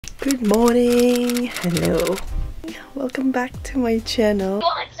Good morning. Hello. Welcome back to my channel.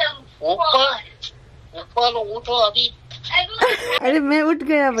 अरे मैं उठ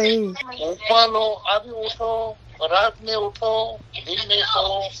गया भाई.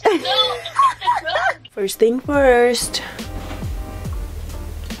 First thing first.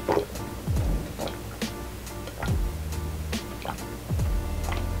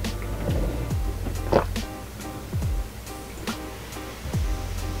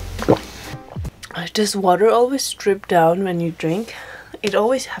 Does water always drip down when you drink? It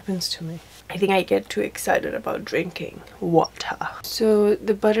always happens to me. I think I get too excited about drinking water. So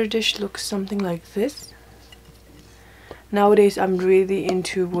the butter dish looks something like this. Nowadays I'm really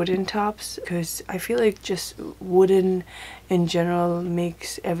into wooden tops because I feel like just wooden in general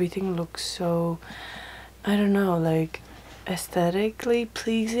makes everything look so, I don't know, like aesthetically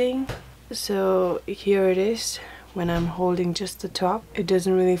pleasing. So here it is. When I'm holding just the top, it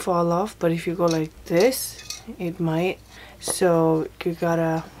doesn't really fall off, but if you go like this, it might. So you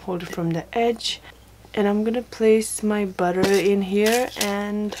gotta hold it from the edge. And I'm gonna place my butter in here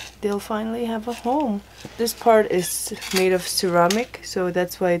and they'll finally have a home. This part is made of ceramic, so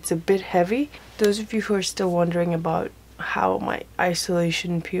that's why it's a bit heavy. Those of you who are still wondering about how my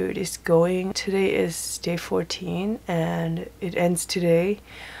isolation period is going, today is day 14 and it ends today.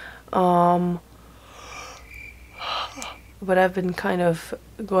 But I've been kind of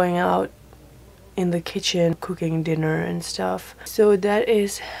going out in the kitchen, cooking dinner and stuff. So that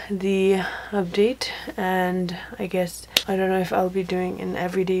is the update, and I guess I don't know if I'll be doing an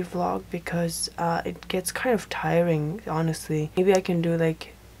everyday vlog because it gets kind of tiring, honestly. Maybe I can do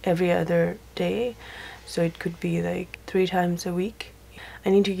like every other day, so it could be like 3 times a week. I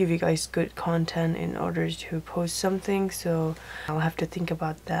need to give you guys good content in order to post something, so I'll have to think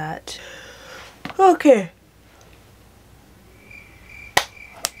about that. Okay.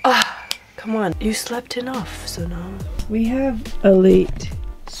 Come on, you slept enough, Sonam. We have a late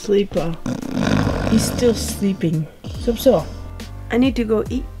sleeper. He's still sleeping. So, I need to go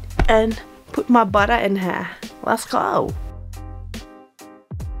eat and put my butter in here. Let's go.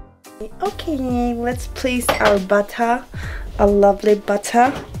 Okay, let's place our butter. A lovely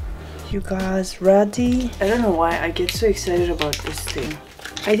butter. You guys ready? I don't know why I get so excited about this thing.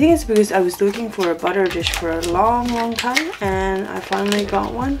 I think it's because I was looking for a butter dish for a long time and I finally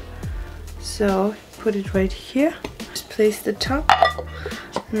got one. So put it right here. Just place the top.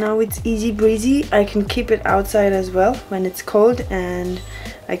 Now it's easy breezy. I can keep it outside as well when it's cold, and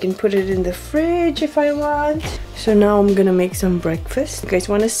I can put it in the fridge if I want. So now I'm gonna make some breakfast. You guys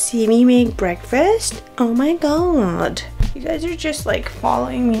want to see me make breakfast? Oh my god, you guys are just like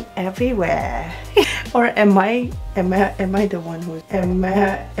following me everywhere. Or am I the one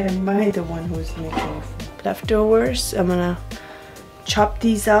who's making leftovers? I'm gonna chop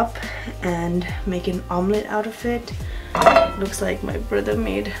these up and make an omelet out of it. Looks like my brother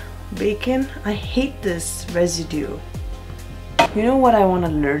made bacon. I hate this residue. You know what I want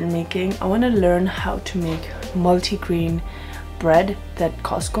to learn making? I want to learn how to make multi-grain bread that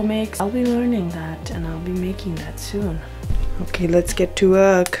Costco makes. I'll be learning that and I'll be making that soon. Okay, let's get to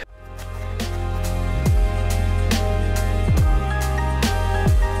work.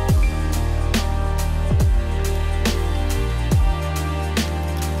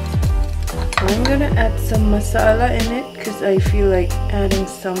 I'm gonna add some masala in it because I feel like adding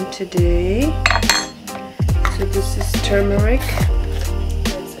some today. So this is turmeric.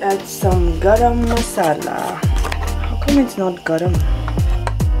 Let's add some garam masala. How come it's not garam?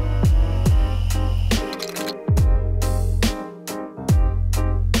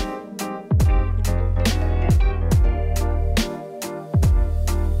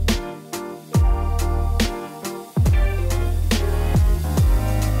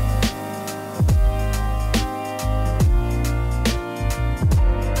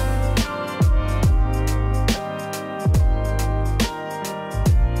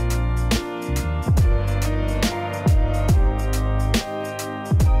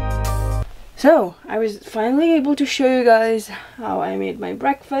 So, I was finally able to show you guys how I made my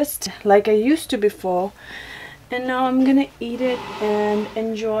breakfast like I used to before. And now I'm gonna eat it and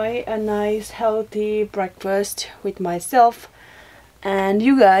enjoy a nice healthy breakfast with myself and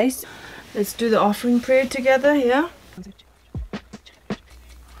you guys. Let's do the offering prayer together, yeah?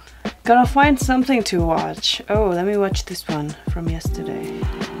 Gotta find something to watch. Oh, let me watch this one from yesterday.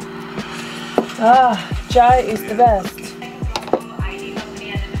 Ah, chai is the best.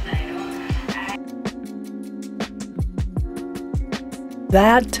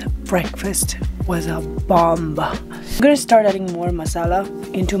 That breakfast was a bomb. I'm gonna start adding more masala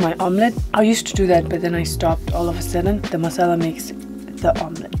into my omelette. I used to do that, but then I stopped all of a sudden. The masala makes the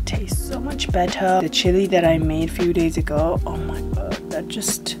omelette tastes so much better. The chili that I made a few days ago, oh my god, that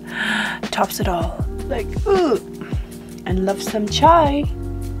just tops it all. Like, ooh, and love some chai.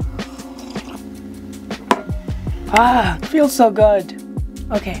 Ah, feels so good.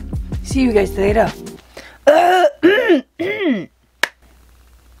 Okay, see you guys later.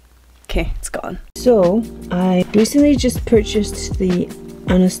 Okay, it's gone. So, I recently just purchased the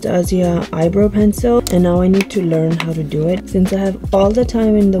Anastasia eyebrow pencil, and now I need to learn how to do it since I have all the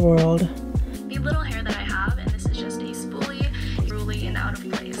time in the world. The little hair that I have, and this is just a spoolie, ruly and out of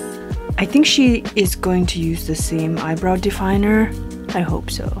place. I think she is going to use the same eyebrow definer. I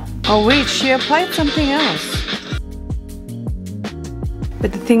hope so. Oh wait, she applied something else.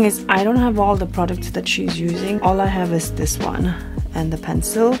 But the thing is, I don't have all the products that she's using. All I have is this one and the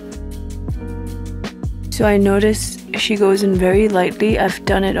pencil. So I noticed she goes in very lightly. I've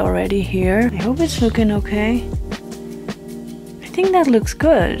done it already here. I hope it's looking okay. I think that looks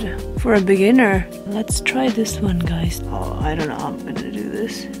good for a beginner. Let's try this one, guys. Oh, I don't know how I'm gonna do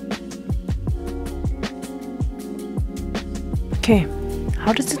this. Okay,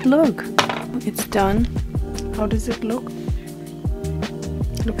 how does it look? It's done. How does it look?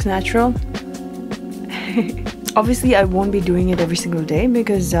 Looks natural. Obviously I won't be doing it every single day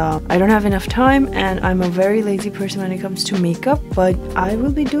because I don't have enough time and I'm a very lazy person when it comes to makeup, but I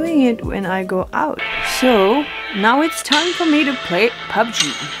will be doing it when I go out. So now it's time for me to play PUBG.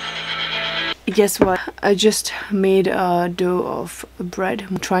 Guess what? I just made a dough of bread.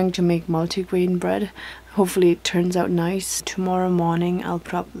 I'm trying to make multigrain bread. Hopefully it turns out nice. Tomorrow morning I'll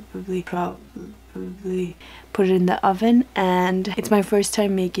probably put it in the oven, and it's my first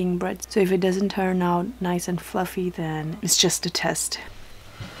time making bread, so if it doesn't turn out nice and fluffy, then it's just a test.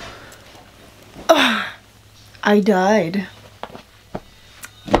 I died.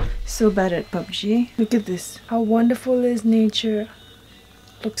 So bad at PUBG. Look at this. How wonderful is nature.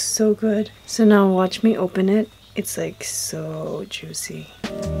 Looks so good. So now watch me open it. It's like so juicy.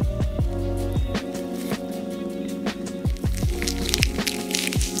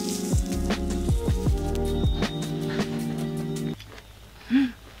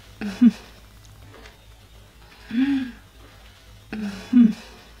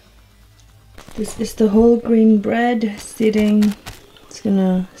 This is the whole grain bread sitting. It's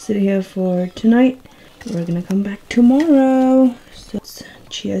gonna sit here for tonight. We're gonna come back tomorrow. So it's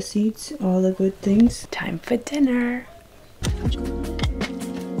chia seeds, all the good things. Time for dinner. I'm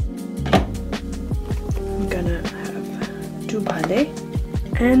gonna have 2 bhale.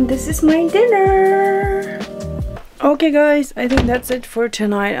 And this is my dinner. Okay guys, I think that's it for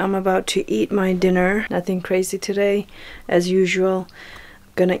tonight. I'm about to eat my dinner. Nothing crazy today, as usual.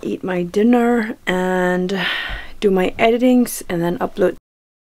 Gonna eat my dinner and do my editings and then upload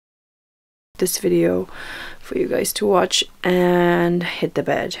this video for you guys to watch and hit the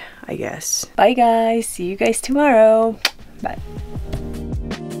bed, I guess. Bye guys, see you guys tomorrow. Bye.